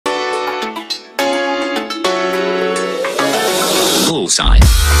side.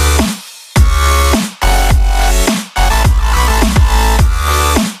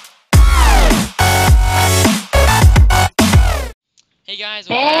 Hey guys,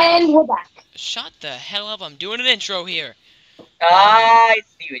 we're back. Shut the hell up, I'm doing an intro here. I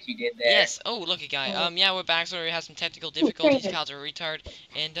see what you did there. Yes, oh look at guy. Yeah, we're back, so we have some technical difficulties, Kyle's a retard,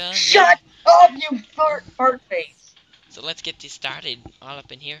 and Shut up, you fart face. So let's get this started, all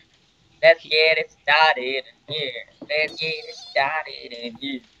up in here. Let's get it started in here. Let's get it started in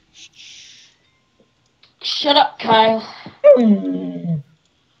here. Shut up, Kyle.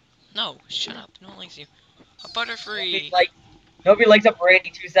 No, shut up, no one likes you. A Butterfree! Nobody likes a Brady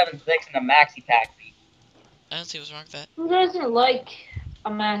 276 in a maxi taxi. I don't see what's wrong with that. Who doesn't like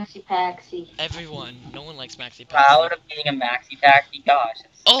a maxi paxi? Everyone, no one likes Maxi Paxi. Proud of being a maxi taxi, gosh.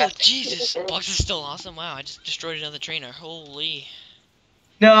 Oh, Jesus! Bugs is still awesome, wow, I just destroyed another trainer, holy.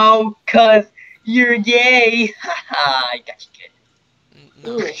 No, cause you're gay. Haha, I got you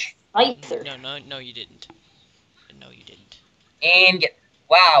good. No, no, you didn't. No, you didn't. And get,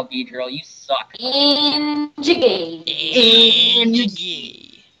 wow, B-Girl, you suck. And you gay. And you gay.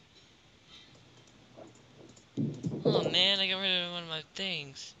 Oh man, I got rid of one of my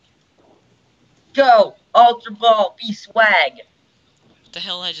things. Go, Ultra Ball, be swag. What the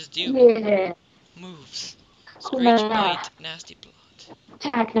hell did I just do? Yeah. Moves. Cool. Screech Bite, Nasty Blood.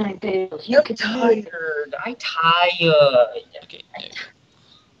 Attack 9 tails. You're tired. I'm tired. Okay, there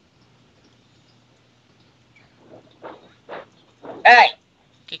Hey!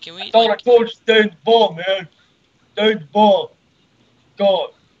 Okay, can we I told you stay in the ball, man. Stay in the ball.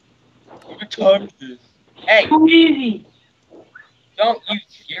 God. What time is this? Hey! Too easy. Don't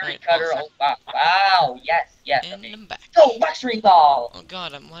use Fury Cutter. Oh, wow. Wow. Yes, yes. and Okay. I'm back. Go, Luxury Ball! Oh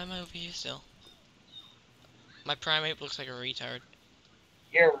god, why am I over here still? My primate looks like a retard.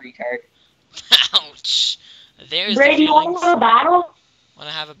 You're a retard. Ouch! There's Brady, the you want feelings. to have a battle?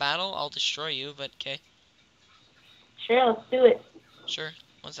 Wanna have a battle? I'll destroy you, but okay. Sure, let's do it. Sure.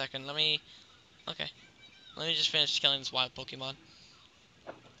 1 second, let me... Okay. Let me just finish killing this wild Pokemon.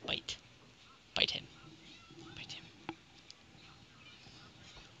 Bite. Bite him. Bite him.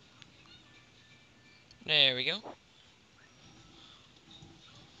 There we go.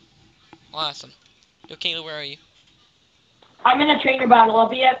 Awesome. Yo, Kayla, where are you? I'm in a trainer battle. I'll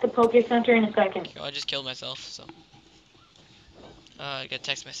be at the Poke Center in a second. Okay, well, I just killed myself, so... I got a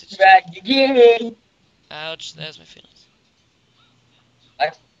text message. Back again. Ouch, there's my feelings.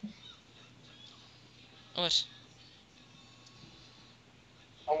 What? What?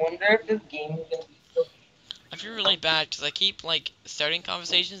 I wonder if this game is gonna be so... I feel really bad because I keep like starting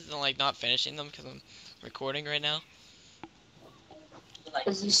conversations and like not finishing them because I'm recording right now.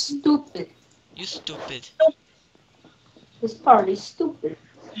 This is stupid. You stupid. This party's stupid.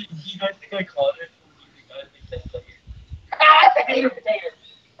 You guys think I called it? You guys think that's like... Ah, potato, potato!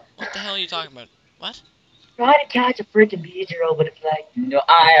 What the hell are you talking about? What? Try to catch a freaking B-Drill, but it's like, no,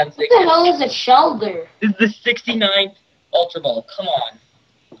 I am What the hell is a shelter? This is the 69th Ultra Ball, come on.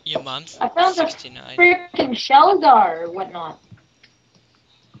 Your mom's I found a 69. freaking Sheldar or whatnot.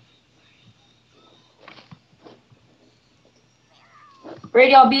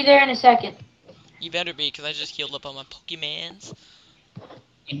 Brady, I'll be there in a second. You better be because I just healed up on my Pokemans.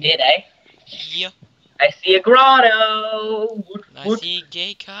 You did, eh? Yeah. I see a grotto! I see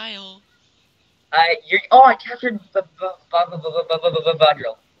gay Kyle. I captured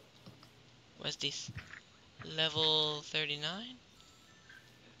Budrill. What's this? Level 39?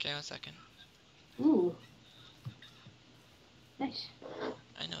 Okay, 1 second. Ooh. Nice.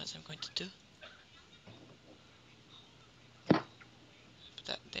 I know what I'm going to do. Put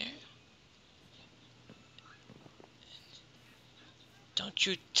that there. Don't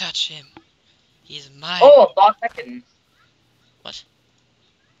you touch him. He's mine. Oh, boss seconds. What?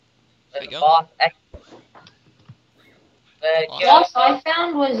 There's we a go. boss Boss I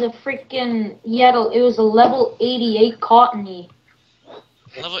found was a freaking it was a level 88 Cottony.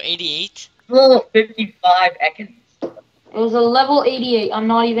 Level 88? Level 55 Ekans. It was a level 88. I'm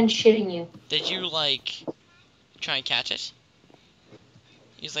not even shitting you. Did you like try and catch it?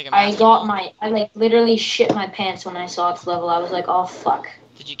 Use like a I master got ball? I like literally shit my pants when I saw its level. I was like, oh fuck.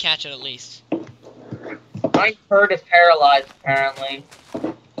 Did you catch it at least? My bird is paralyzed, apparently.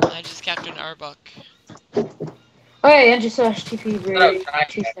 I just captured an Arbok. Hey, Enter/TP Brady Oh, try it.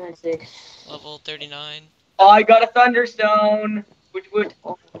 276. Level 39. Oh, I got a Thunderstone! Which would...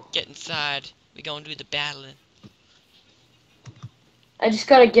 Get inside. We gonna do the battling. I just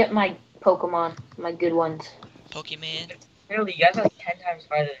gotta get my Pokemon, my good ones. Pokemon. Really, you guys are 10 times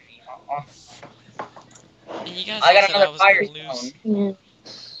farther than me. And you guys I got said I another was Fire gonna lose. Stone.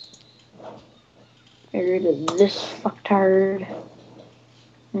 Get rid of this fucktard.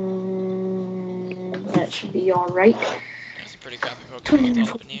 should be alright. There's some pretty crappy Pokemon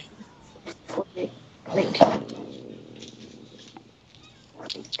to open here. 48, 19.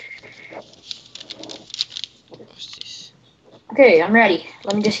 What's this? Okay, I'm ready.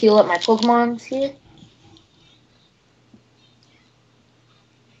 Let me just heal up my Pokemons here.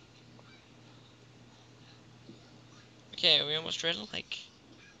 Okay, are we almost ready? Like,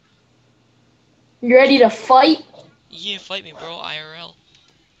 You ready to fight? yeah, fight me, bro. IRL.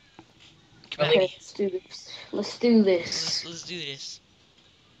 Come at Okay, me. let's do this. Let's do this. Let's do this.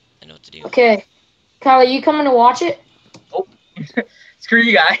 I know what to do. Okay. Kylie, you coming to watch it? Oh, screw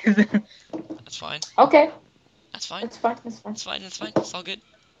you guys. That's fine. Okay. That's fine. That's fine. That's fine. That's fine. That's fine. It's all good.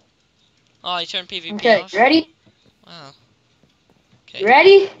 Oh, you turned PvP Okay, off. you ready? Wow. Okay. You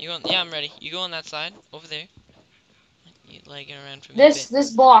ready? You going? Yeah, I'm ready. You go on that side over there. You lagging around for me This a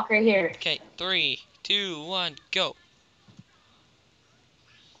bit. block right here. Okay, 3, 2, 1, go.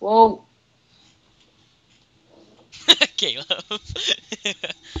 Whoa. Caleb.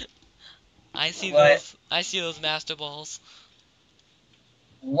 I see What? those. I see those master balls.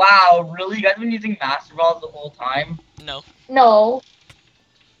 Wow, really? You guys been using Master Balls the whole time? No. No.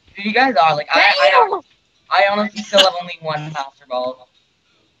 Dude, you guys are like Damn! I honestly still have only one Master Ball.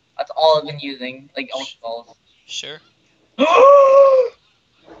 That's all I've been using, like Ultra Balls. Sure.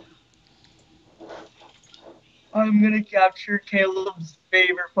 I'm gonna capture Caleb's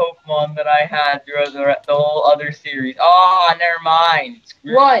favorite Pokemon that I had throughout the whole other series. Oh, never mind.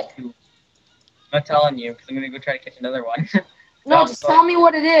 Screw What? you. I'm not telling you, because I'm gonna go try to catch another one. No, just tell me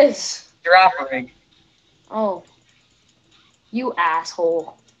what it is. Giraffe rig. Oh. You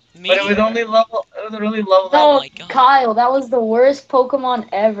asshole. Me? But it was only level. It was a really low level. Oh No, my god. Kyle, that was the worst Pokemon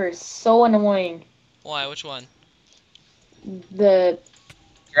ever. So annoying. Why? Which one? The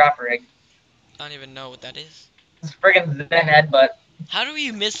Giraffe rig. I don't even know what that is. It's friggin' Zen Headbutt. How do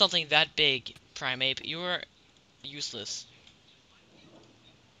you miss something that big, Primeape? You are useless.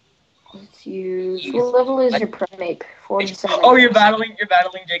 let's use what level is your Primeape? 47. Oh, you're battling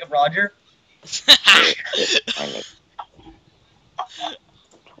Jacob Roger? Primeape.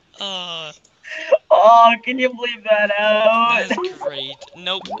 Oh, Oh, can you bleep that out? that's great.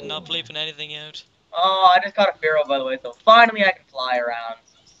 Nope, not bleeping anything out. Oh, I just caught a Pharaoh, by the way, so finally I can fly around.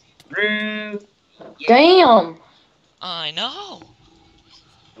 Screw. Yeah. Damn. I know.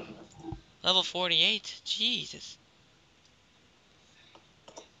 Level 48. Jesus.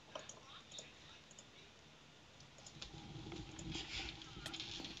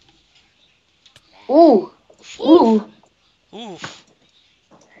 Ooh. Whew. Ooh. Oof.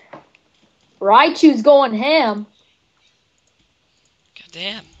 Raichu's going ham. God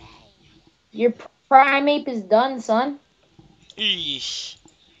damn. Your Primeape is done, son. Eesh.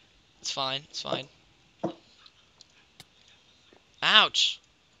 It's fine. It's fine. Ouch.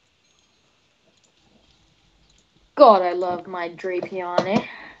 God, I love my Drapion.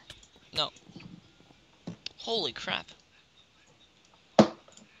 Holy crap.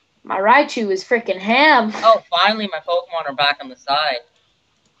 My Raichu is freaking ham. Oh, finally my Pokemon are back on the side.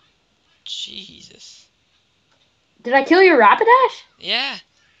 Jesus. Did I kill your Rapidash? Yeah.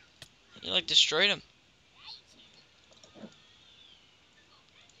 You like destroyed him.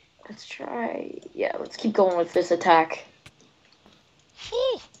 Let's try. Yeah, let's keep going with this attack.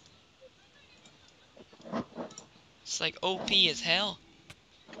 Whew. It's like OP as hell.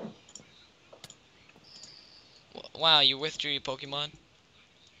 Wow, you withdrew your Pokemon.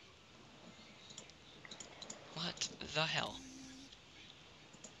 What the hell?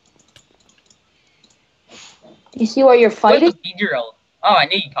 Do you see why you're fighting? What's the Beedrill? Oh, I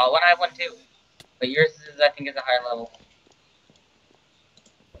knew you caught one. I have one too. But yours is, I think, is a higher level.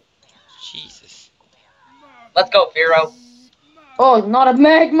 Jesus. Let's go, Firo. Oh, not a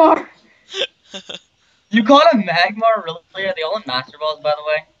Magmar. You caught a Magmar? Really? Are they all in Master Balls, by the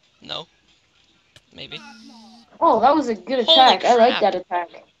way? No. Maybe. Oh, that was a good Holy attack. I like crap. that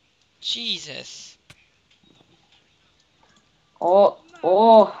attack. Jesus. Oh,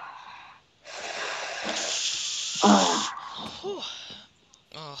 oh. Ah. Whew.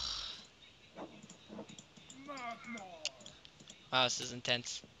 Ugh. Wow, this is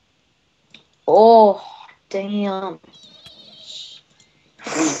intense. Oh, damn.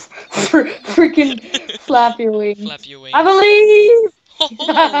 Freaking flap your wings. Flap your wings. I believe.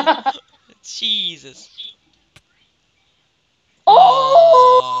 Oh, Jesus.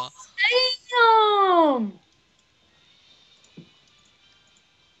 Oh, damn.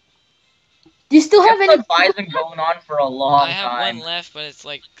 Do you still have any? This fight's been going on for a long I have time. one left, but it's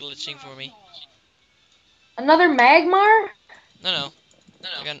like glitching for me. Another Magmar? No.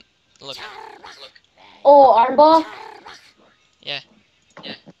 I got. Look. Oh, Arbok? Yeah.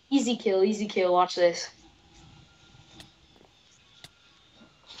 Easy kill, easy kill. Watch this.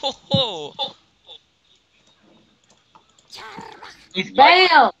 Ho ho! He's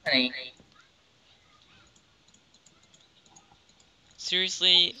Bam! funny.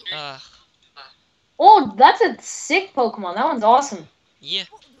 Seriously? Oh, that's a sick Pokemon. That one's awesome. Yeah.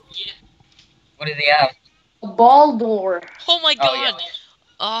 What does he have? A Baldor. Oh my Oh, yeah.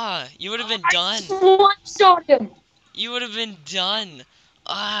 god! You would have been I done. just one-shot him. You would have been done.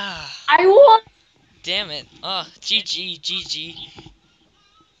 I won. Damn it. GG, GG.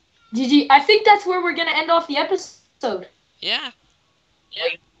 GG. I think that's where we're gonna end off the episode. Yeah.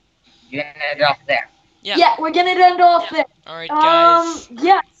 You ended it off there. Yeah. Yeah, we're gonna end off there. Alright, guys.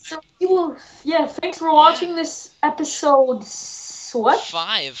 Yeah. So you will. Yeah. Thanks for watching this episode. What?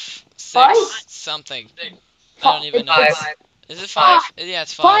 5, 6, Five? something. I don't even know. Five. Is it 5? Yeah,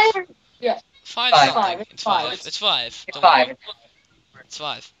 it's 5. Fire. Yeah. 5 Five. something. It's 5. Five. It's 5. It's Don't worry. 5. It's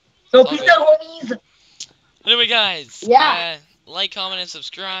 5. So It's all peace good. out, homies. Anyway, guys. Yeah. Like, comment, and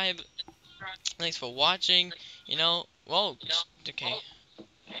subscribe. Thanks for watching. You know, whoa. Okay.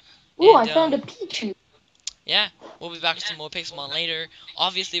 Ooh, And, I found a Pichu. Yeah, we'll be back with some more Pixelmon later.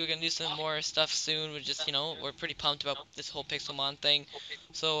 Obviously, we're gonna do some more stuff soon. We're just, you know, we're pretty pumped about this whole Pixelmon thing.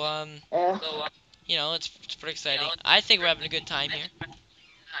 So, Yeah. you know, it's pretty exciting. I think we're having a good time here.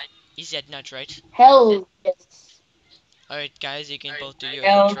 You said not right. Hell yes. Alright, guys, you can both do your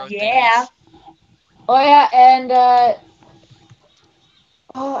Hell intro yeah. thingies. Oh yeah, and oh,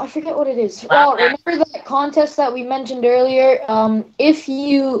 I forget what it is. Oh, remember that contest that we mentioned earlier? If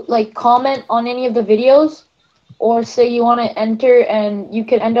you like comment on any of the videos, or say you want to enter and you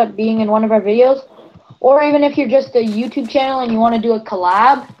could end up being in one of our videos, or even if you're just a YouTube channel and you want to do a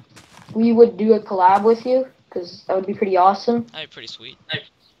collab, we would do a collab with you, because that would be pretty awesome. That'd be pretty sweet.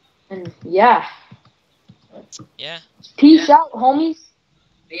 And yeah. Yeah. Peace out, homies.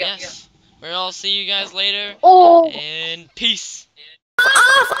 Yes. We'll all see you guys later. Oh! And peace.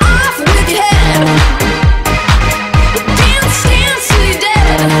 Off with your head.